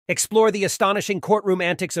Explore the astonishing courtroom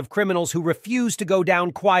antics of criminals who refuse to go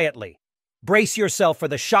down quietly. Brace yourself for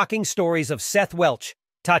the shocking stories of Seth Welch,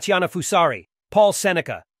 Tatiana Fusari, Paul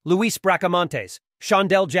Seneca, Luis Bracamontes,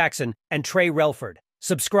 Shondell Jackson, and Trey Relford.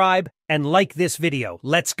 Subscribe and like this video.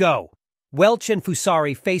 Let's go! Welch and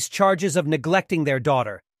Fusari face charges of neglecting their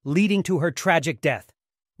daughter, leading to her tragic death.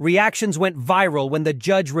 Reactions went viral when the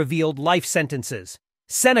judge revealed life sentences.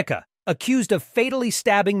 Seneca, accused of fatally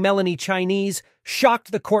stabbing Melanie Chinese,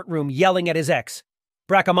 shocked the courtroom yelling at his ex.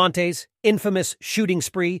 Bracamontes, infamous shooting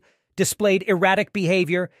spree, displayed erratic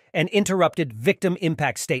behavior and interrupted victim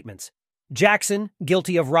impact statements. Jackson,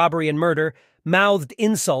 guilty of robbery and murder, mouthed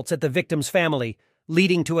insults at the victim's family,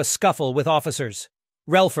 leading to a scuffle with officers.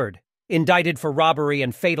 Relford, indicted for robbery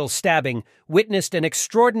and fatal stabbing, witnessed an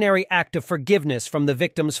extraordinary act of forgiveness from the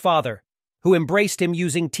victim's father, who embraced him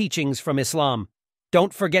using teachings from Islam.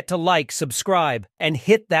 Don't forget to like, subscribe, and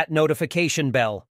hit that notification bell.